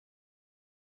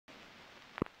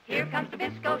Here comes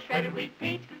Nabisco Shredded Wheat,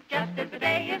 Pete, just as the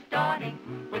day is dawning,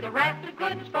 with a raft of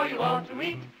goodness for you all to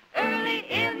eat early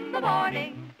in the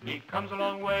morning. He comes a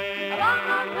long way, A long,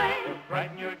 long way, to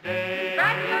brighten your day,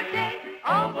 brighten your day,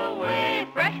 all the way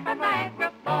fresh from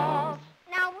Niagara Falls.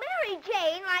 Now, Mary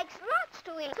Jane likes lots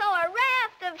to eat, so a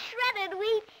raft of shredded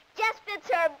wheat just fits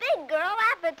her big girl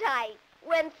appetite.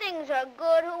 When things are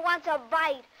good, who wants a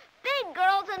bite? Big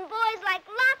girls and boys like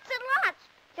lots and lots.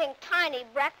 Think tiny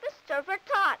breakfasts are for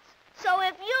tots. So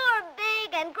if you're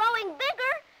big and growing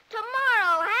bigger,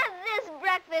 tomorrow have this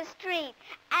breakfast treat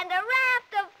and a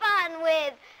raft of fun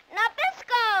with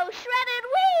Nabisco Shredded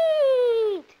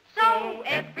Wheat. So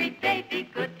every day be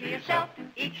good to yourself.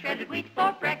 Eat shredded wheat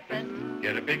for breakfast.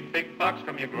 Get a big box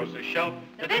from your grocer's shelf.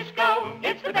 Nabisco,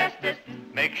 it's the bestest.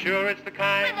 Make sure it's the With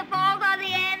kind the fold on the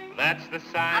end that's the of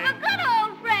sign a good old